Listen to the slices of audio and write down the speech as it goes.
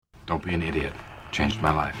Don't be an idiot. Changed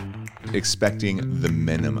my life. Expecting the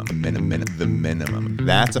minimum. The minimum.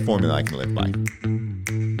 That's a formula I can live by.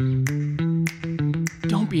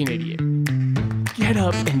 Don't be an idiot. Get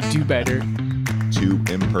up and do better. Two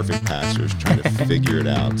imperfect pastors trying to figure it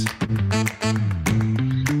out.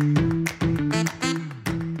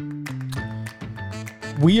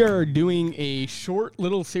 We are doing a short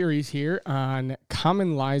little series here on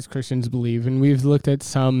common lies Christians believe, and we've looked at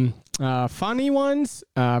some funny ones.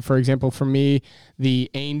 For example, for me,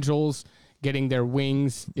 the angels getting their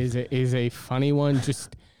wings is a funny one.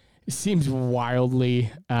 Just seems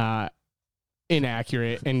wildly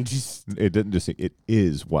inaccurate, and just It didn't just. It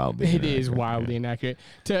is wildly. it is wildly inaccurate.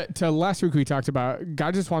 To last week we talked about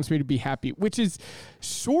God just wants me to be happy, which is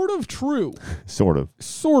sort of true. Sort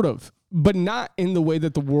of. But not in the way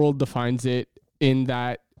that the world defines it, in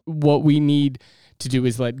that what we need to do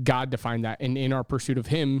is let God define that. And in our pursuit of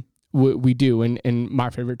him, we do. And my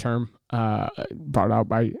favorite term brought out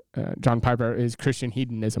by John Piper is Christian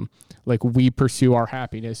hedonism. Like, we pursue our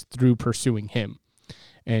happiness through pursuing him.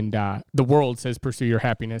 And the world says pursue your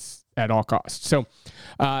happiness at all costs. So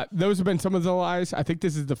those have been some of the lies. I think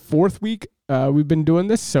this is the fourth week we've been doing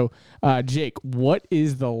this. So, Jake, what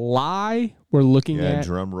is the lie we're looking at?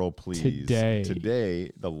 Drum roll, please.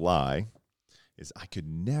 Today, the lie is I could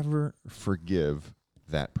never forgive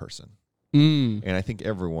that person. And I think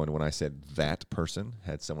everyone, when I said that person,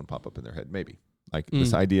 had someone pop up in their head. Maybe. Like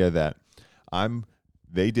this idea that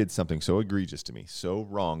they did something so egregious to me, so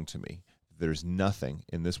wrong to me. There's nothing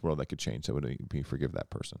in this world that could change that would make me forgive that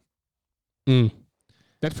person.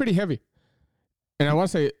 That's pretty heavy. And I want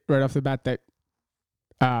to say right off the bat that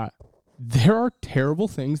there are terrible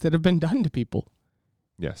things that have been done to people.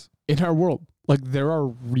 Yes. In our world. Like, there are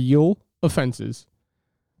real offenses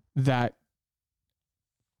that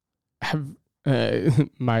have,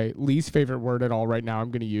 my least favorite word at all right now I'm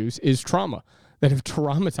going to use is trauma, that have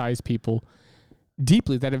traumatized people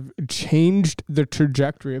deeply, that have changed the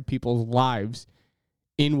trajectory of people's lives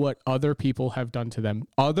in what other people have done to them.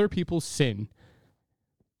 Other people's sin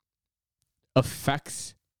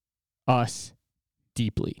affects us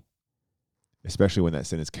deeply. Especially when that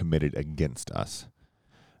sin is committed against us.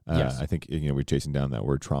 Yes. I think, we're chasing down that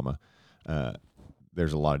word trauma.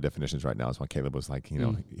 There's a lot of definitions right now. That's why Caleb was like,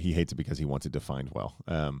 he hates it because he wants it defined well.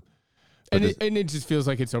 And it just feels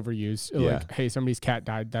like it's overused. Yeah. Like, hey, somebody's cat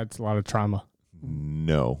died. That's a lot of trauma.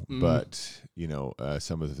 No, but,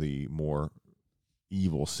 some of the more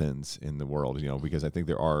evil sins in the world, because I think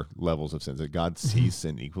there are levels of sins that God sees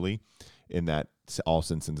sin equally, in that all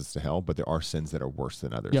sin sends us to hell, but there are sins that are worse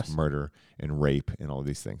than others. Yes. Murder and rape and all of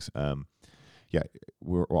these things.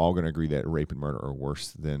 We're all going to agree that rape and murder are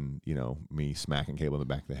worse than, me smacking Caleb in the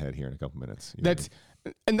back of the head here in a couple minutes. That's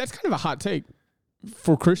kind of a hot take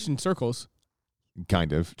for Christian circles.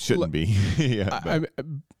 Kind of. Shouldn't be. Yeah.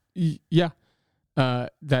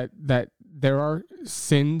 That there are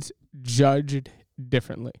sins judged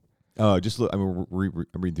differently. Just look. I'm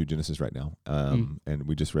reading through Genesis right now, and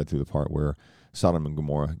we just read through the part where Sodom and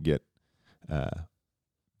Gomorrah get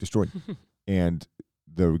destroyed, and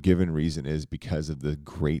the given reason is because of the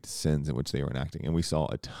great sins in which they were enacting, and we saw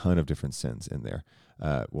a ton of different sins in there.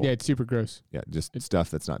 It's super gross. Yeah, just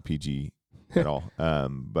stuff that's not PG at all.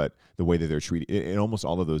 But the way that they're treated, and almost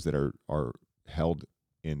all of those that are held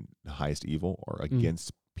in the highest evil are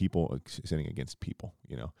against people, sinning against people.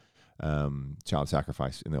 Child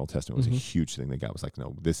sacrifice in the Old Testament was a huge thing that God was like,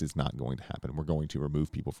 no, this is not going to happen. We're going to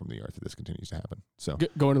remove people from the earth if this continues to happen. So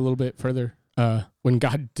going a little bit further, when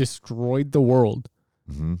God destroyed the world,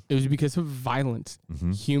 it was because of violence,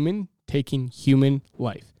 human taking human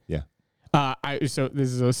life. Yeah. So this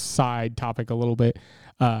is a side topic a little bit.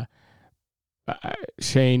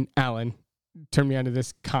 Shane Allen turned me onto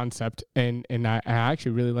this concept, and I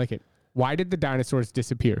actually really like it. Why did the dinosaurs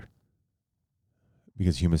disappear?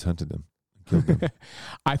 Because humans hunted them, killed them.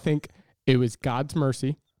 I think it was God's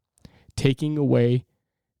mercy taking away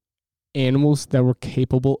animals that were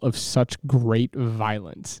capable of such great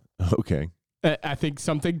violence. Okay. I think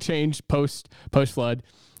something changed post flood,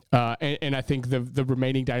 and I think the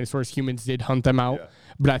remaining dinosaurs, humans did hunt them out. Yeah.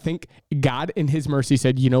 But I think God in his mercy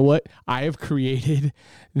said, you know what? I have created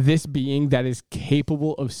this being that is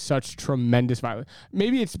capable of such tremendous violence.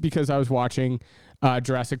 Maybe it's because I was watching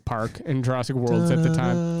Jurassic Park and Jurassic Worlds at the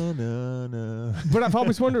time. But I've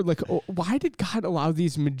always wondered, why did God allow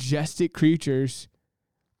these majestic creatures?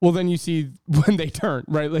 Well, then you see when they turn,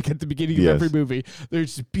 right? Like at the beginning of every movie, they're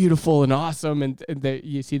just beautiful and awesome. And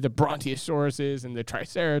you see the Brontosauruses and the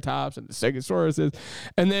Triceratops and the Stegosauruses.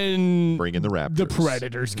 And then bring in the raptors. The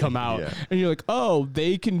predators come out. Yeah. And you're like, oh,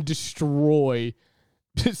 they can destroy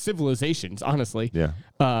civilizations, honestly. Yeah.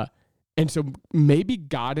 And so maybe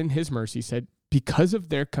God in his mercy said, because of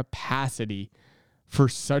their capacity for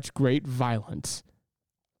such great violence,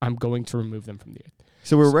 I'm going to remove them from the earth.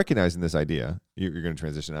 So we're recognizing this idea. You're going to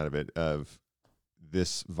transition out of it of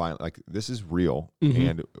this violent, like this is real,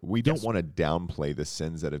 and we don't want to downplay the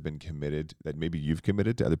sins that have been committed, that maybe you've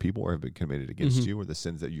committed to other people or have been committed against you, or the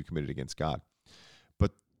sins that you committed against God.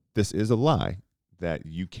 But this is a lie that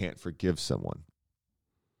you can't forgive someone.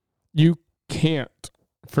 You can't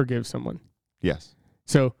forgive someone. Yes.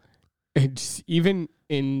 So it's even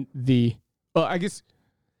in the, well, I guess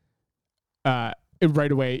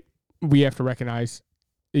right away we have to recognize,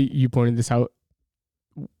 you pointed this out,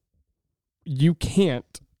 you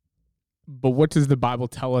can't, but what does the Bible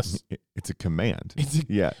tell us? It's a command.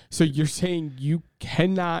 So you're saying you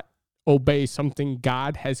cannot obey something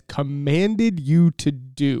God has commanded you to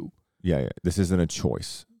do. Yeah. This isn't a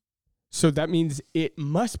choice. So that means it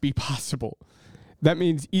must be possible. That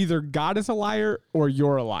means either God is a liar or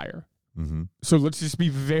you're a liar. So let's just be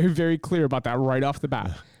very, very clear about that right off the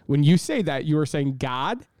bat. When you say that, you are saying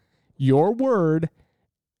God, your word,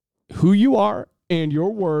 who you are, and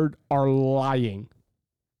your word are lying.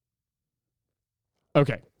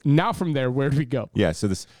 Okay, now from there, where do we go? Yeah, so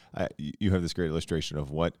this you have this great illustration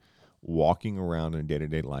of what walking around in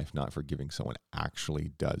day-to-day life not forgiving someone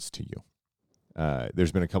actually does to you.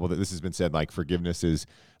 There's been a couple that this has been said, like forgiveness is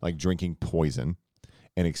like drinking poison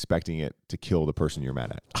and expecting it to kill the person you're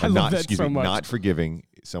mad at. I love that so much. Not forgiving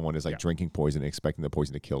someone is like drinking poison and expecting the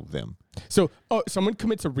poison to kill them. So, someone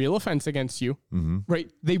commits a real offense against you,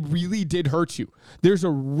 right? They really did hurt you. There's a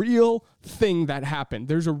real thing that happened.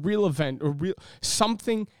 There's a real event,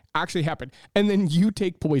 something actually happened. And then you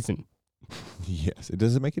take poison. Yes, it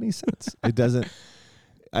doesn't make any sense. It doesn't.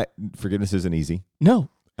 Forgiveness isn't easy. No.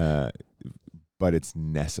 But it's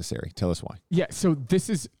necessary. Tell us why. Yeah, so this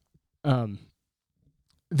is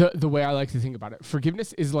the way I like to think about it.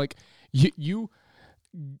 Forgiveness is like you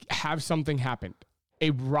have something happen.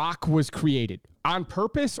 A rock was created on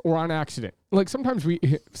purpose or on accident. Like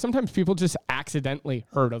sometimes people just accidentally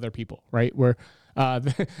hurt other people, right? Where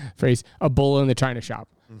the phrase "a bull in the china shop,"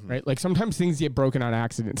 right? Like sometimes things get broken on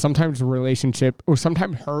accident. Sometimes a relationship or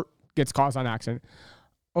sometimes hurt gets caused on accident.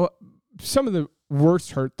 Some of the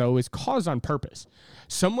worst hurt though is caused on purpose.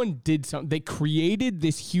 Someone did something. They created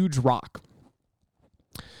this huge rock.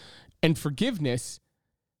 And forgiveness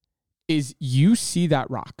is you see that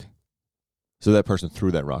rock. So that person threw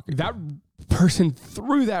that rock at you. That person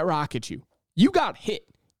threw that rock at you. You got hit.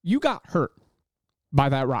 You got hurt by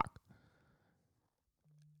that rock.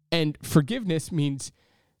 And forgiveness means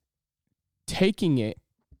taking it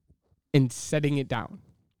and setting it down.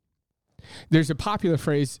 There's a popular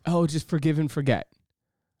phrase, just forgive and forget.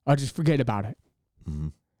 I'll just forget about it.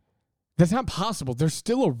 That's not possible. There's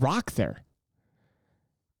still a rock there.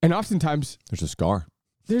 And oftentimes... There's a scar.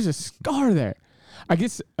 There's a scar there. I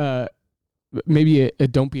guess maybe a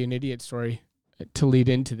don't be an idiot story to lead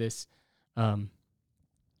into this. My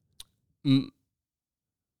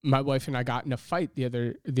wife and I got in a fight the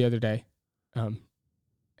other day.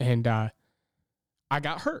 And I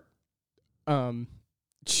got hurt.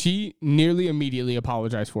 She nearly immediately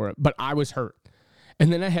apologized for it, but I was hurt.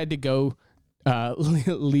 And then I had to go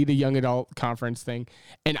lead a young adult conference thing.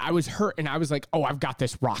 And I was hurt, and I was like, I've got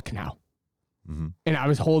this rock now. And I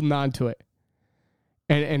was holding on to it.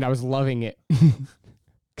 And I was loving it.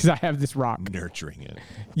 Because I have this rock. Nurturing it.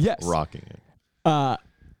 Yes. Rocking it.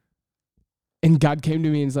 And God came to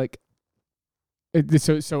me and was like,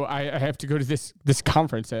 so I have to go to this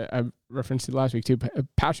conference. I referenced it last week too,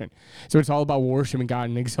 Passion. So it's all about worshiping God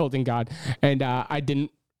and exalting God. And I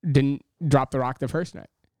didn't drop the rock the first night.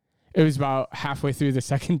 It was about halfway through the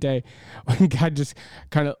second day when God just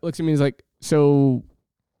kind of looks at me and is like, so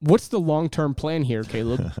what's the long-term plan here,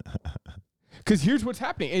 Caleb? Because here's what's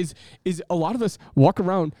happening is a lot of us walk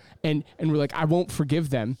around and we're like, I won't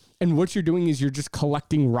forgive them. And what you're doing is you're just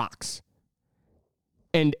collecting rocks.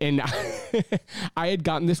 And I had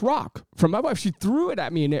gotten this rock from my wife. She threw it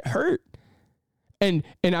at me and it hurt. And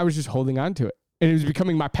I was just holding on to it. And it was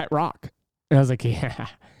becoming my pet rock. And I was like, yeah,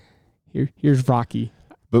 here's Rocky.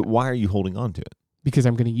 But why are you holding on to it? Because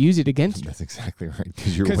I'm going to use it against her. That's exactly right.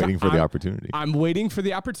 Because you're waiting for the opportunity. I'm waiting for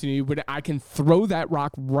the opportunity when I can throw that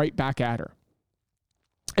rock right back at her.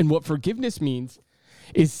 And what forgiveness means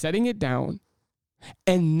is setting it down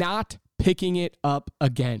and not picking it up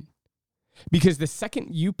again. Because the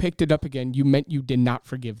second you picked it up again, you meant you did not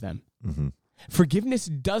forgive them. Forgiveness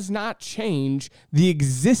does not change the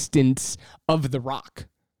existence of the rock.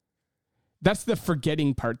 That's the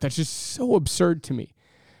forgetting part. That's just so absurd to me.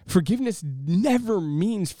 Forgiveness never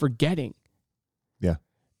means forgetting. Yeah.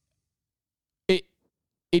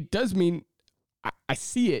 it does mean I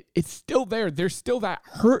see it. It's still there. There's still that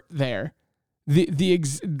hurt there.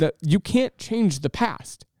 You can't change the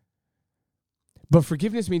past. But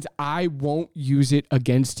forgiveness means I won't use it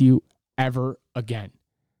against you ever again.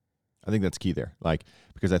 I think that's key there. Like,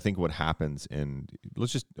 because I think what happens, and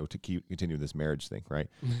let's just continue this marriage thing, right?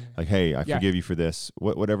 Mm-hmm. Like, hey, I forgive you for this,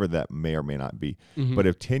 whatever that may or may not be. Mm-hmm. But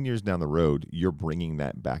if 10 years down the road, you're bringing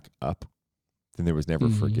that back up, then there was never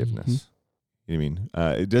forgiveness. You know what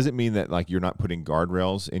I mean? It doesn't mean that like you're not putting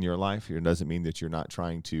guardrails in your life. It doesn't mean that you're not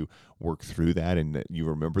trying to work through that and that you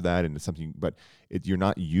remember that and it's something, but you're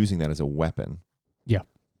not using that as a weapon. Yeah.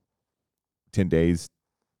 10 days,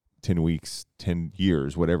 10 weeks, 10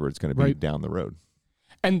 years, whatever it's going to be down the road.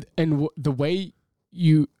 And the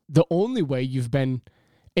only way you've been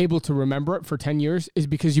able to remember it for 10 years is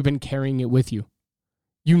because you've been carrying it with you.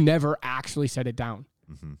 You never actually set it down.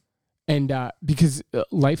 Mm-hmm. And because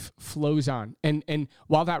life flows on. And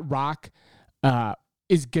while that rock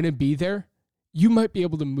is going to be there, you might be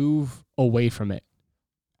able to move away from it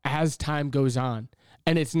as time goes on.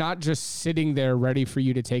 And it's not just sitting there ready for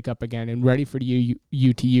you to take up again and ready for you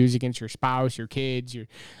to use against your spouse, your kids, your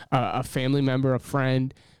a family member, a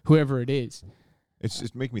friend, whoever it is. It's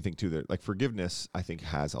just making me think, too, that like forgiveness, I think,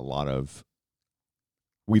 has a lot of,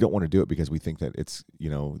 we don't want to do it because we think that it's,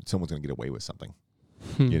 someone's going to get away with something.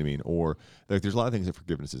 You know what I mean? Or like, there's a lot of things that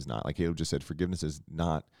forgiveness is not. Like Caleb just said, forgiveness is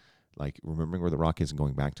not like remembering where the rock is and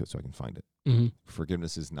going back to it so I can find it. Mm-hmm.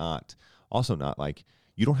 Forgiveness is also not like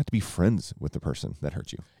you don't have to be friends with the person that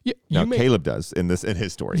hurt you. Yeah, now Caleb does in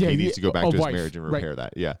his story. Yeah, he needs to go back to his marriage and repair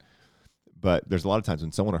that. Yeah. But there's a lot of times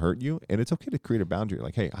when someone hurt you, and it's okay to create a boundary.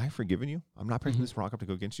 Like, hey, I've forgiven you. I'm not picking this rock up to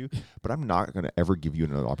go against you, but I'm not going to ever give you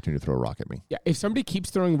another opportunity to throw a rock at me. Yeah. If somebody keeps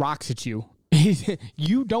throwing rocks at you,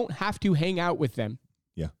 you don't have to hang out with them.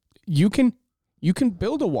 Yeah. You can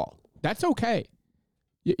build a wall. That's okay.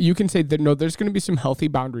 You can say that, no, there's going to be some healthy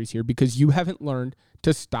boundaries here because you haven't learned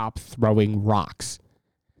to stop throwing rocks.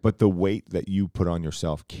 But the weight that you put on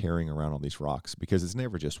yourself carrying around all these rocks, because it's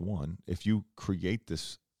never just one. If you create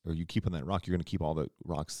this or you keep on that rock, you're going to keep all the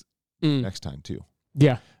rocks next time too.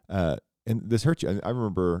 Yeah. And this hurt you. I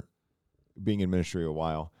remember being in ministry a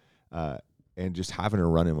while and just having a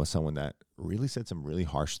run-in with someone that really said some really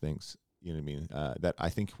harsh things, you know what I mean, that I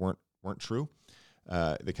think weren't true.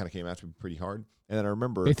 They kind of came after me pretty hard. And then I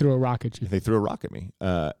remember they threw a rock at you. They threw a rock at me.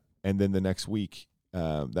 And then the next week,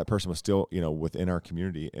 that person was still, within our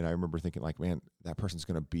community. And I remember thinking like, man, that person's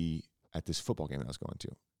going to be at this football game that I was going to.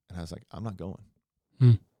 And I was like, I'm not going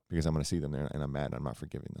because I'm going to see them there and I'm mad and I'm not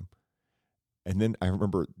forgiving them. And then I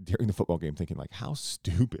remember during the football game thinking like, how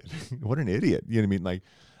stupid, what an idiot. You know what I mean? Like,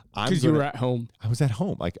 because you were at home. I was at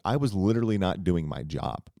home. Like I was literally not doing my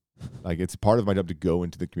job. Like it's part of my job to go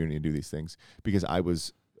into the community and do these things because I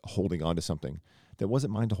was holding on to something that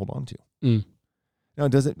wasn't mine to hold on to. Now,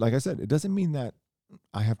 it doesn't, like I said, it doesn't mean that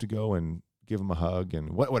I have to go and give them a hug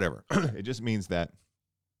and whatever. It just means that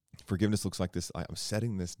forgiveness looks like this. I'm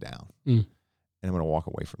setting this down and I'm going to walk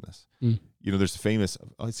away from this. There's famous,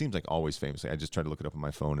 it seems like always famous. I just tried to look it up on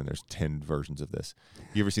my phone and there's 10 versions of this.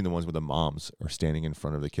 You ever seen the ones where the moms are standing in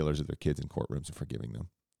front of the killers of their kids in courtrooms and forgiving them?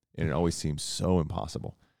 And it always seems so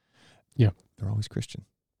impossible. Yeah. They're always Christian.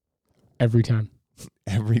 Every time.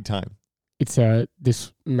 Every time. It's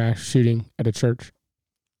this mass shooting at a church.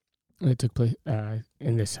 It took place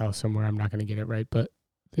in this house somewhere. I'm not going to get it right, but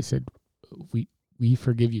they said, we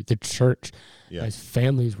forgive you. The church, as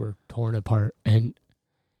families were torn apart. And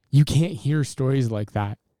you can't hear stories like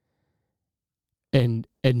that and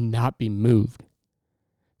not be moved.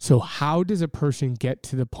 So how does a person get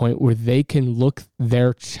to the point where they can look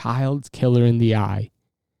their child's killer in the eye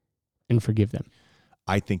and forgive them?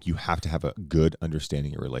 I think you have to have a good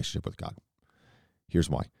understanding of your relationship with God. Here's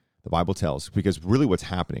why. The Bible tells, because really what's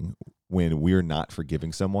happening when we're not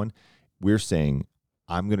forgiving someone, we're saying,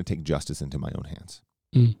 I'm going to take justice into my own hands.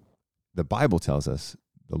 The Bible tells us,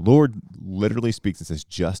 the Lord literally speaks and says,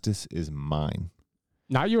 justice is mine.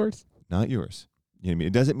 Not yours. Not yours. You know what I mean?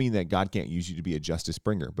 It doesn't mean that God can't use you to be a justice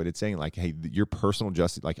bringer, but it's saying like, hey, your personal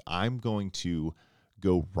justice, like I'm going to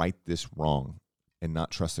go right this wrong and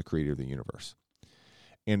not trust the creator of the universe.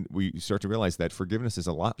 And we start to realize that forgiveness is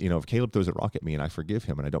a lot. If Caleb throws a rock at me and I forgive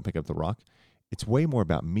him and I don't pick up the rock, it's way more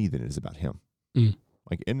about me than it is about him.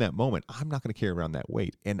 Like in that moment, I'm not going to carry around that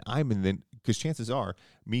weight. And because chances are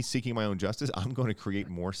me seeking my own justice, I'm going to create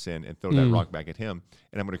more sin and throw that rock back at him.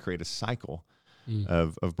 And I'm going to create a cycle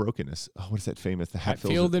of brokenness. Oh, what is that famous? The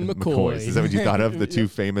Hatfield and McCoys. Is that what you thought of? The two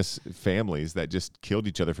famous families that just killed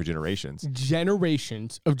each other for generations.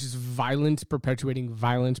 Generations of just violence, perpetuating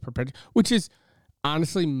violence, which is,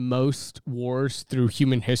 honestly, most wars through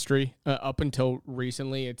human history, up until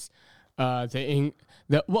recently, it's the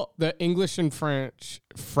English and French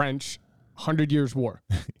 100 Years War.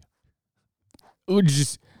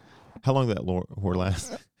 Just How long did that war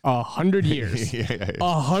last? 100 years. Yeah.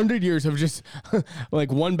 100 years of just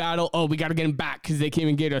like one battle. Oh, we got to get him back because they came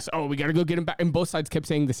and get us. Oh, we got to go get him back. And both sides kept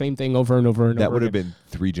saying the same thing over and over and over. That would have been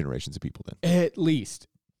 3 generations of people then. At least.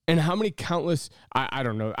 And how many countless, I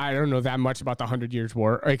don't know. I don't know that much about the 100 Years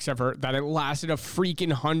War, except for that it lasted a freaking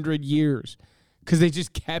 100 years because they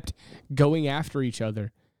just kept going after each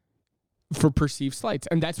other for perceived slights.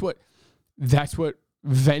 And that's what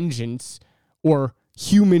vengeance or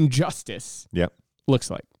human justice looks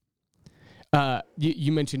like.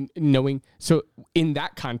 You mentioned knowing. So in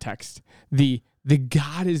that context, the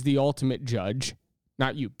God is the ultimate judge,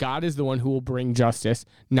 not you. God is the one who will bring justice,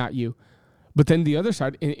 not you. But then the other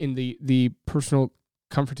side, in the personal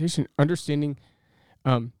confrontation, understanding,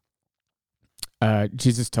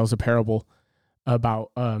 Jesus tells a parable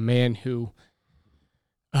about a man who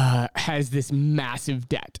has this massive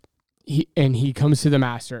debt. He comes to the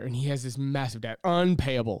master, and he has this massive debt,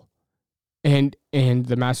 unpayable. And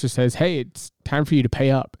the master says, hey, it's time for you to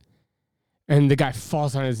pay up. And the guy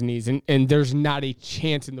falls on his knees, and there's not a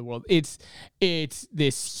chance in the world. It's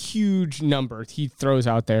this huge number he throws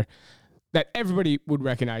out there that everybody would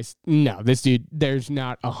recognize. No, this dude, there's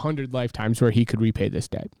not 100 lifetimes where he could repay this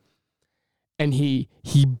debt. And he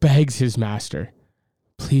begs his master,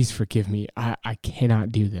 please forgive me. I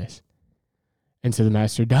cannot do this. And so the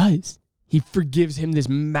master does. He forgives him this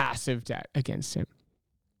massive debt against him.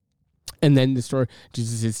 And then the story,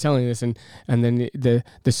 Jesus is telling this, and then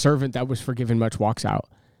the servant that was forgiven much walks out.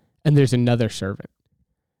 And there's another servant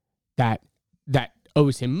that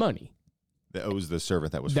owes him money. That owes the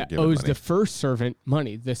servant that was forgiven money. That owes money. the first servant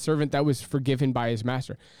money, the servant that was forgiven by his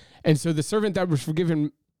master. And so the servant that was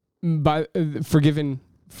forgiven by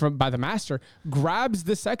the master grabs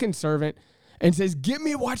the second servant and says, give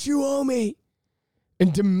me what you owe me,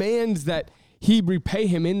 and demands that he repay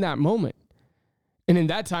him in that moment. And in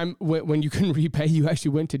that time, when you couldn't repay, you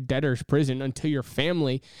actually went to debtor's prison until your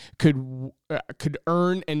family could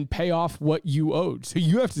earn and pay off what you owed. So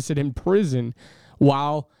you have to sit in prison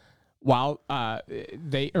while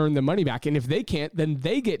they earn the money back. And if they can't, then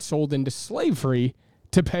they get sold into slavery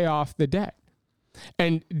to pay off the debt.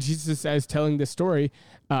 And Jesus says, telling this story,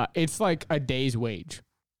 it's like a day's wage.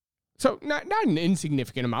 So not an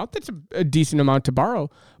insignificant amount. That's a decent amount to borrow.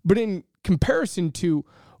 But in comparison to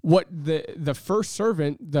what the first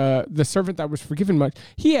servant, the servant that was forgiven much,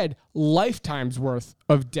 he had lifetimes worth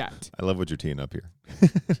of debt. I love what you're teeing up here.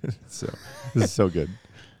 This is so good.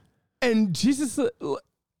 And Jesus,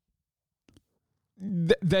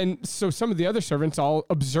 so some of the other servants all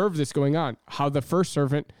observe this going on, how the first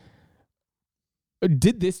servant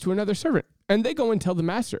did this to another servant. And they go and tell the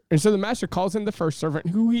master. And so the master calls in the first servant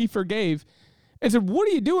who he forgave and said, what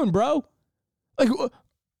are you doing, bro? Like,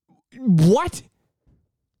 what?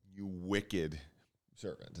 You wicked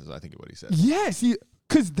servant, is I think what he said. Yes,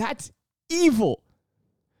 because that's evil.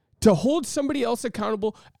 To hold somebody else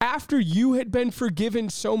accountable after you had been forgiven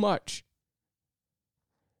so much.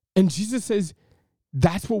 And Jesus says,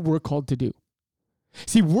 that's what we're called to do.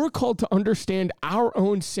 See, we're called to understand our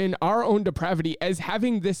own sin, our own depravity, as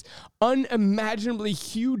having this unimaginably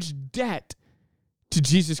huge debt to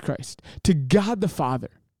Jesus Christ, to God the Father.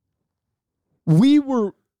 We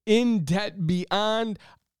were in debt beyond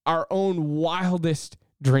our own wildest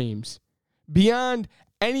dreams, beyond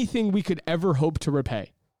anything we could ever hope to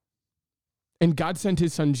repay. And God sent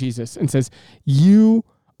his son Jesus and says, you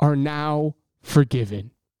are now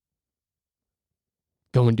forgiven.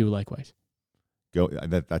 Go and do likewise. Go.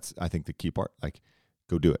 That's, I think, the key part. Like,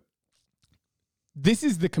 go do it. This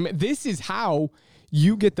is the command. This is how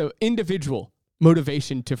you get the individual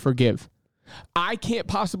motivation to forgive. I can't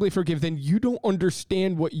possibly forgive. Then you don't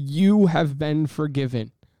understand what you have been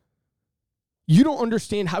forgiven. You don't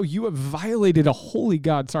understand how you have violated a holy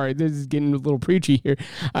God. Sorry, this is getting a little preachy here.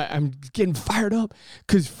 I'm getting fired up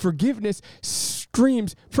because forgiveness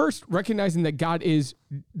streams, first, recognizing that God is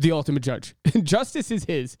the ultimate judge. Justice is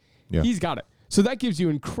his. Yeah. He's got it. So that gives you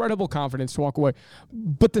incredible confidence to walk away.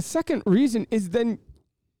 But the second reason is then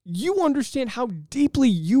you understand how deeply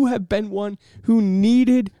you have been one who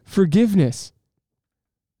needed forgiveness.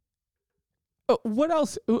 What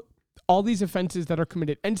else? All these offenses that are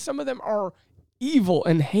committed, and some of them are evil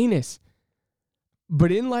and heinous.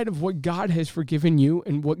 But in light of what God has forgiven you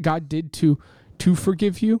and what God did to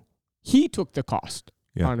forgive you, he took the cost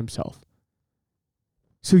on himself.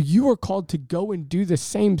 So you are called to go and do the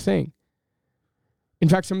same thing. In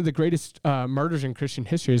fact, some of the greatest murders in Christian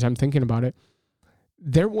history, as I'm thinking about it,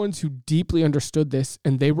 they're ones who deeply understood this,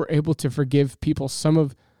 and they were able to forgive people some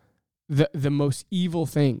of the most evil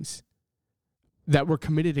things that were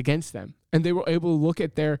committed against them. And they were able to look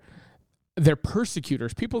at their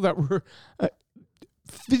persecutors, people that were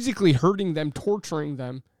physically hurting them, torturing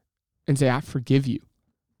them, and say, I forgive you.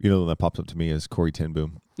 You know, that pops up to me is Corrie ten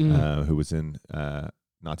Boom, who was in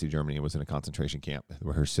Nazi Germany and was in a concentration camp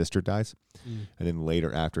where her sister dies. And then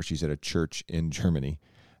later, after, she's at a church in Germany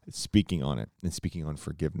speaking on it and speaking on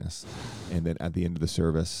forgiveness. And then at the end of the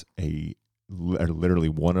service, literally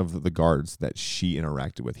one of the guards that she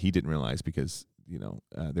interacted with, he didn't realize because,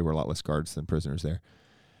 there were a lot less guards than prisoners there,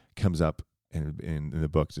 comes up and in the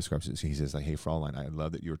book describes it. He says, like, hey, Fraulein, I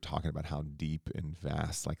love that you were talking about how deep and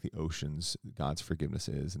vast, like the oceans, God's forgiveness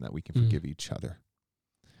is, and that we can forgive each other.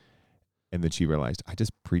 And then she realized, I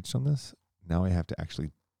just preached on this. Now I have to actually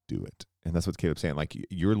do it. And that's what Caleb's saying. Like,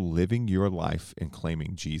 you're living your life and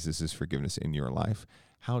claiming Jesus' forgiveness in your life.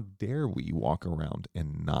 How dare we walk around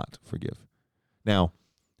and not forgive? Now,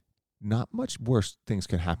 not much worse things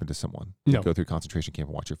can happen to someone than go through concentration camp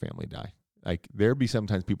and watch your family die. Like, there'd be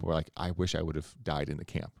sometimes people were like, I wish I would have died in the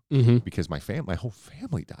camp because my whole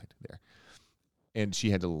family died there. And she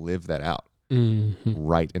had to live that out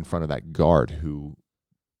right in front of that guard who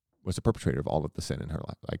was the perpetrator of all of the sin in her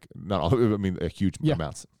life. Like, not all, I mean, a huge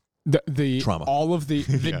amounts. The trauma. All of the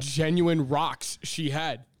genuine rocks she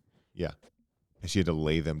had. Yeah. And she had to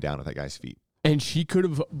lay them down at that guy's feet. And she could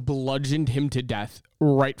have bludgeoned him to death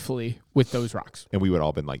rightfully with those rocks. And we would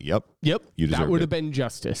all been like, yep. You that would it. have been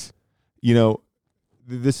justice.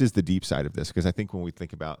 This is the deep side of this, because I think when we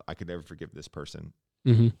think about, I could never forgive this person,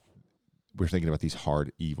 we're thinking about these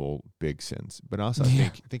hard, evil, big sins. But also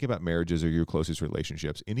think about marriages or your closest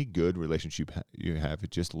relationships. Any good relationship you have,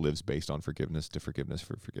 it just lives based on forgiveness to forgiveness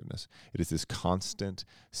for forgiveness. It is this constant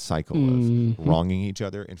cycle of wronging each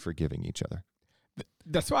other and forgiving each other.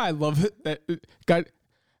 That's why I love it that God,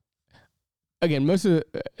 again, most of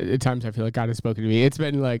the times I feel like God has spoken to me. It's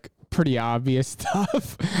been like pretty obvious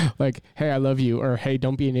stuff like, hey, I love you, or hey,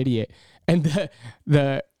 don't be an idiot. And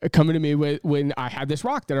the coming to me when I had this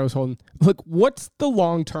rock that I was holding, look, what's the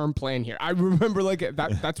long-term plan here? I remember like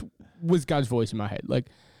that's was God's voice in my head. Like,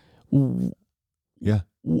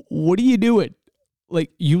 what are you doing?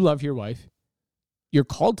 Like, you love your wife. You're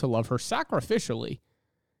called to love her sacrificially.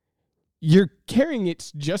 You're carrying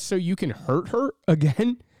it just so you can hurt her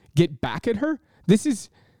again, get back at her. This is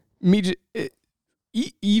me.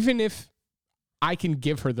 Even if I can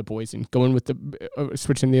give her the poison, going with the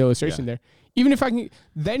switching the illustration there. Even if I can,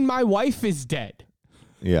 then my wife is dead.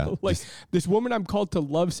 Yeah, like this woman I'm called to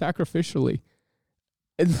love sacrificially,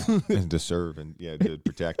 and to serve and to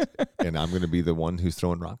protect. And I'm going to be the one who's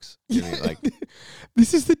throwing rocks. I mean, like,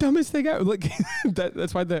 this is the dumbest thing out. Like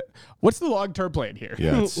that's why what's the long-term plan here?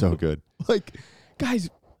 Yeah, it's so good. Like, guys,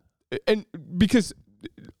 and because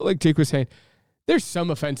like Jake was saying, there's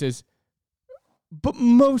some offenses, but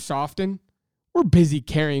most often we're busy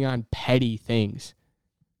carrying on petty things.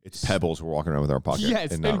 It's pebbles we're walking around with our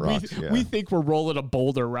pocket, and not rocks. We think we're rolling a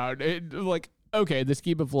boulder around. Like, okay, the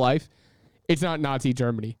scheme of life, it's not Nazi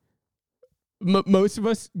Germany. Most of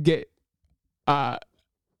us get the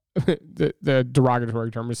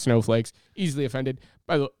derogatory term is snowflakes, easily offended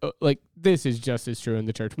by like, this is just as true in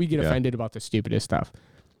the church. We get offended about the stupidest stuff,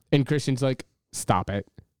 and Christians like, stop it.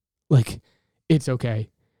 Like, it's okay.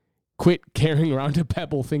 Quit carrying around a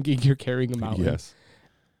pebble thinking you're carrying a mountain. Yes,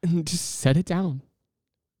 and just set it down.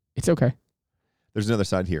 It's okay. There's another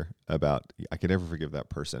side here about I can never forgive that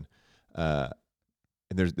person, and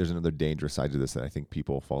there's another dangerous side to this that I think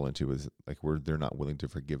people fall into is like where they're not willing to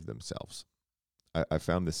forgive themselves. I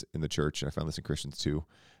found this in the church, and I found this in Christians too,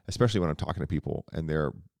 especially when I'm talking to people and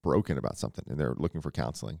they're broken about something and they're looking for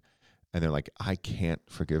counseling, and they're like, I can't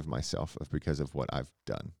forgive myself because of what I've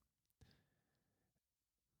done.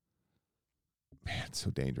 Man, it's so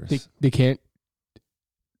dangerous. They can't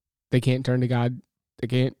turn to God. They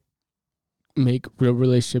can't make real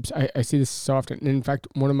relationships. I see this so often. And in fact,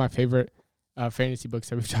 one of my favorite fantasy books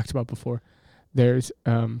that we've talked about before, there's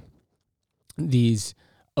these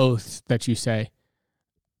oaths that you say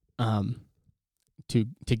to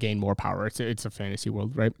gain more power. It's a fantasy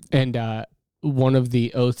world, right? And one of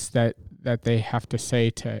the oaths that they have to say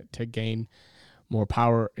to gain more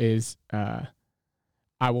power is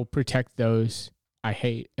I will protect those I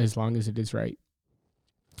hate as long as it is right.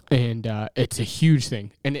 And it's a huge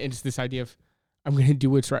thing. And it's this idea of I'm going to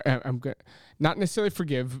do what's right. I'm going to not necessarily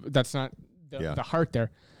forgive. That's not the heart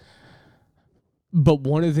there. But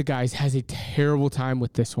one of the guys has a terrible time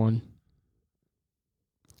with this one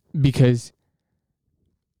because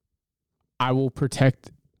I will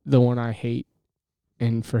protect the one I hate.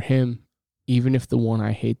 And for him, even if the one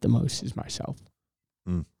I hate the most is myself.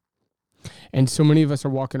 Mm. And so many of us are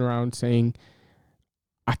walking around saying,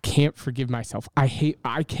 I can't forgive myself.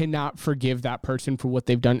 I cannot forgive that person for what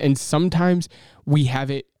they've done. And sometimes we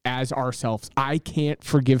have it as ourselves. I can't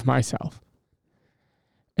forgive myself.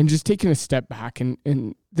 And just taking a step back,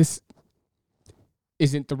 and this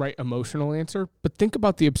isn't the right emotional answer, but think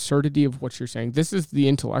about the absurdity of what you're saying. This is the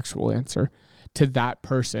intellectual answer to that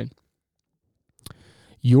person.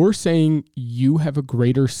 You're saying you have a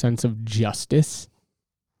greater sense of justice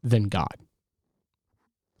than God.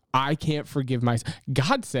 I can't forgive myself.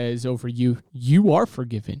 God says over you, you are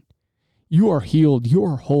forgiven. You are healed. You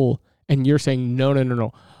are whole. And you're saying,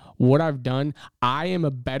 no. What I've done, I am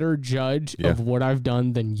a better judge of what I've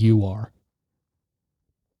done than you are.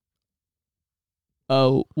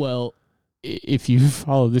 Oh, well, if you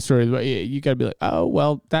follow this story, you got to be like, oh,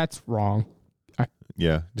 well, that's wrong.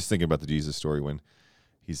 Just thinking about the Jesus story when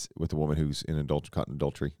he's with a woman who's caught in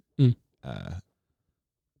adultery.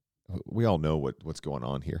 We all know what's going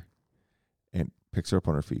on here. And picks her up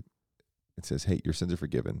on her feet and says, hey, your sins are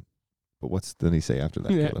forgiven. But what's then he say after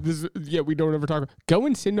that? We don't ever talk about, go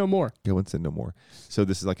and sin no more. Go and sin no more. So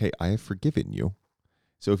this is like, hey, I have forgiven you.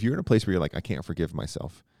 So if you're in a place where you're like, I can't forgive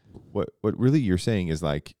myself, what really you're saying is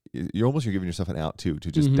like, you're giving yourself an out to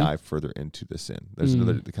just dive further into the sin. There's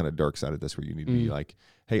another kind of dark side of this where you need to be like,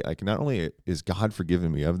 hey, like not only is God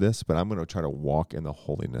forgiving me of this, but I'm going to try to walk in the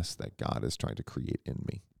holiness that God is trying to create in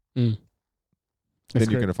me. Then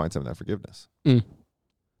you're going to find some of that forgiveness.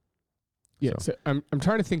 Yeah, so I'm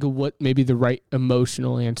trying to think of what maybe the right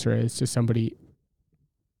emotional answer is to somebody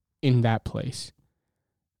in that place.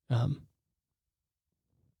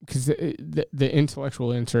 Because the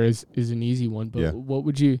intellectual answer is an easy one, but what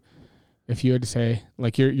would you, if you had to say,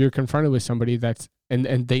 like you're confronted with somebody that's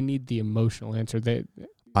and they need the emotional answer?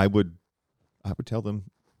 I would tell them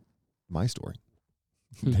my story.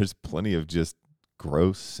 There's plenty of just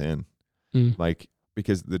gross sin, like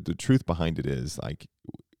because the truth behind it is like.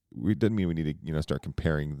 It doesn't mean we need to, start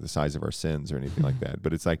comparing the size of our sins or anything like that.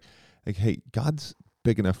 But it's like, hey, God's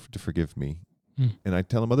big enough to forgive me. And I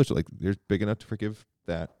tell them others, like, there's big enough to forgive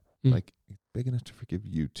that. Like, big enough to forgive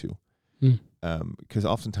you too. Because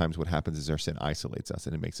oftentimes what happens is our sin isolates us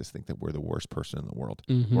and it makes us think that we're the worst person in the world.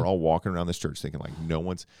 We're all walking around this church thinking like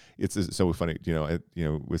it's so funny, it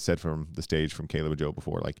was said from the stage from Caleb and Joe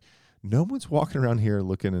before, like, no one's walking around here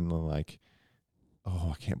looking and like,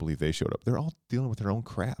 oh, I can't believe they showed up. They're all dealing with their own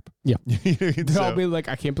crap. Yeah. They'll all be like,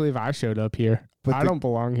 I can't believe I showed up here. But I don't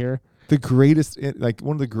belong here. The greatest,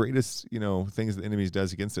 one of the greatest, things the enemy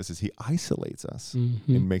does against us is he isolates us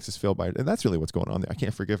and makes us feel bad. And that's really what's going on there. I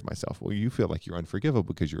can't forgive myself. Well, you feel like you're unforgivable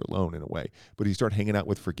because you're alone in a way. But if you start hanging out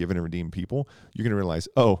with forgiven and redeemed people, you're going to realize,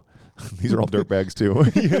 oh, these are all dirtbags too.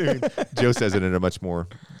 You know what I mean? Joe says it in a much more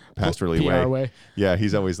pastorally way. Yeah,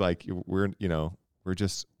 he's always like, we're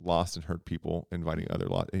just lost and hurt people inviting other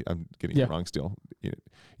I'm getting it wrong still.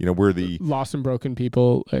 We're the lost and broken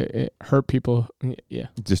people, hurt people. Yeah.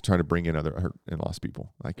 Just trying to bring in other hurt and lost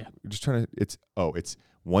people. Like just trying to, it's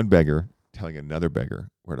one beggar telling another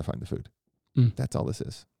beggar where to find the food. That's all this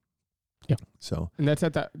is. Yeah. So, and that's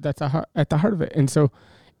at the heart of it. And so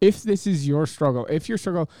if this is your struggle, if your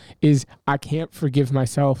struggle is, I can't forgive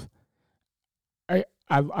myself, I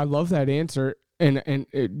love that answer.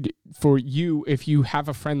 And for you, if you have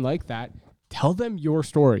a friend like that, tell them your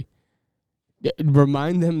story.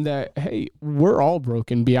 Remind them that, hey, we're all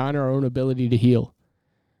broken beyond our own ability to heal.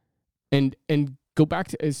 And go back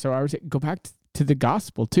to the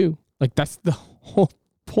gospel too. Like that's the whole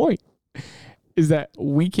point, is that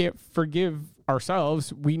we can't forgive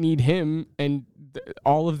ourselves. We need him. And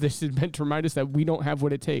all of this is meant to remind us that we don't have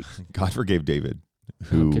what it takes. God forgave David.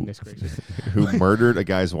 Who murdered a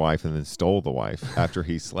guy's wife and then stole the wife after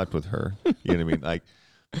he slept with her. You know what I mean? Like,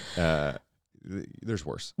 there's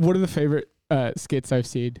worse. One of the favorite skits I've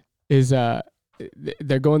seen is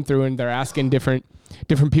they're going through and they're asking different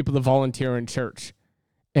people to volunteer in church,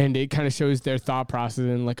 and it kind of shows their thought process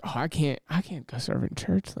and like, oh, I can't go serve in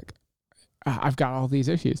church. Like, I've got all these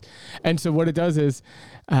issues, and so what it does is,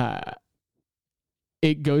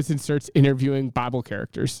 it goes and starts interviewing Bible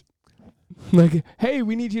characters. Like, hey,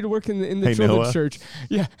 we need you to work in the children's Noah. church.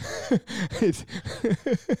 Yeah.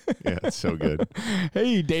 Yeah, it's so good.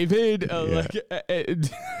 Hey, David.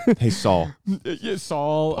 Hey, Saul.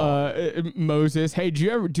 Saul, Moses. Hey, do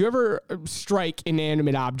you ever strike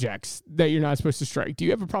inanimate objects that you're not supposed to strike? Do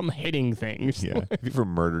you have a problem hitting things? Yeah. Have you ever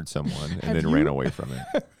murdered someone and then ran away from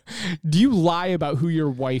it? Do you lie about who your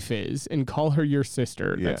wife is and call her your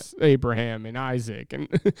sister? Yeah. That's Abraham and Isaac. And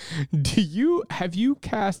have you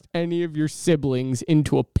cast any of your siblings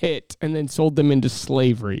into a pit and then sold them into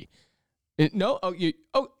slavery? No.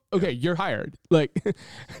 Okay. You're hired. Like,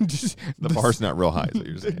 just The bar's not real high, is what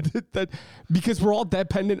you're saying. Because we're all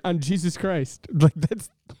dependent on Jesus Christ. Like that's.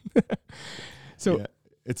 So yeah,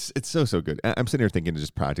 it's so good. I'm sitting here thinking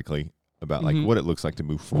just practically about like what it looks like to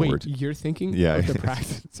move forward. Wait, you're thinking? Yeah. Of the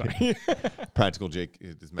practice. Sorry. Practical Jake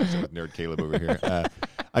is matched up with nerd Caleb over here.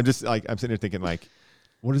 I'm sitting here thinking like,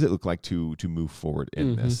 what does it look like to move forward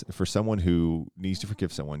in this? For someone who needs to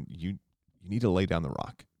forgive someone, you need to lay down the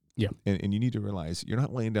rock. Yeah. And you need to realize you're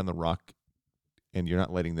not laying down the rock and you're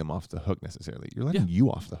not letting them off the hook necessarily. You're letting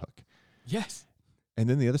you off the hook. Yes. And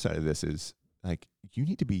then the other side of this is like, you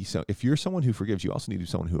need to be if you're someone who forgives, you also need to be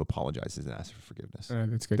someone who apologizes and asks for forgiveness.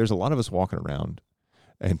 That's good. There's a lot of us walking around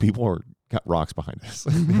and people got rocks behind us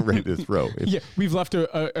ready to throw. We've left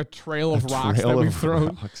a trail of rocks that we've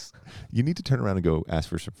thrown. You need to turn around and go ask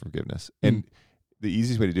for some forgiveness. And the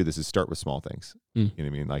easiest way to do this is start with small things. You know what I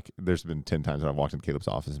mean? Like there's been 10 times when I've walked into Caleb's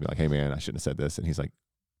office and be like, hey man, I shouldn't have said this. And he's like,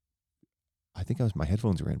 I think my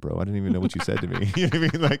headphones were in, bro. I didn't even know what you said to me. You know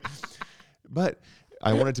what I mean? Like, but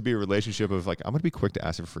I want it to be a relationship of like, I'm going to be quick to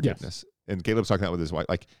ask for forgiveness. Yes. And Caleb's talking about with his wife.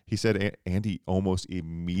 Like he said, Andy almost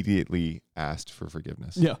immediately asked for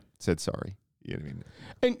forgiveness. Yeah. Said sorry. You know what I mean?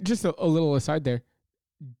 And just a little aside there.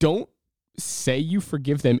 Don't say you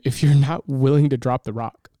forgive them if you're not willing to drop the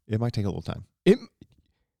rock. It might take a little time.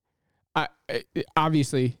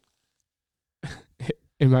 Obviously,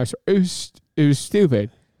 in my story, it was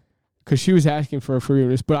stupid because she was asking for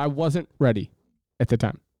forgiveness, but I wasn't ready at the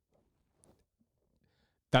time.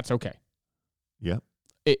 That's okay. Yeah.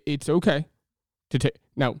 It's okay to take.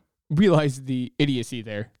 Now, realize the idiocy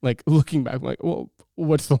there. Like, looking back, like, well,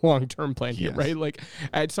 what's the long-term plan here, right? Like,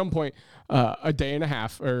 at some point, a day and a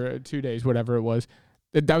half or 2 days, whatever it was,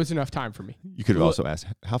 that was enough time for me. You could have also asked,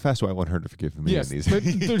 how fast do I want her to forgive me? Yes, but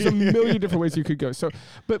there's a million different ways you could go. So,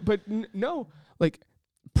 but no, like,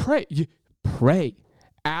 pray.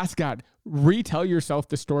 Ask God. Retell yourself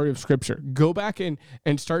the story of Scripture. Go back and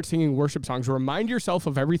start singing worship songs. Remind yourself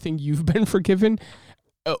of everything you've been forgiven.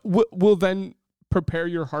 Will then prepare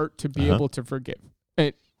your heart to be able to forgive.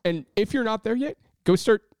 And if you're not there yet, go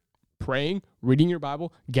start praying, reading your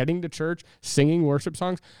Bible, getting to church, singing worship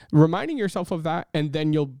songs, reminding yourself of that, and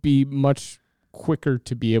then you'll be much quicker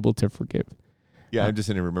to be able to forgive. Yeah, I'm just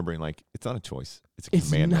in remembering, like, it's not a choice. It's a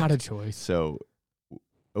commandment. It's not a choice. So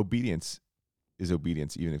obedience is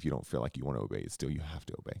obedience, even if you don't feel like you want to obey. It's still, you have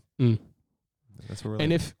to obey. That's what we're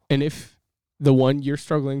like. And if the one you're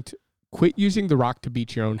struggling to quit using the rock to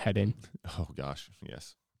beat your own head in. Oh gosh,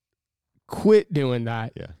 yes. Quit doing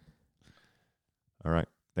that. Yeah. All right.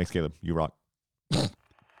 Thanks, Caleb. You rock.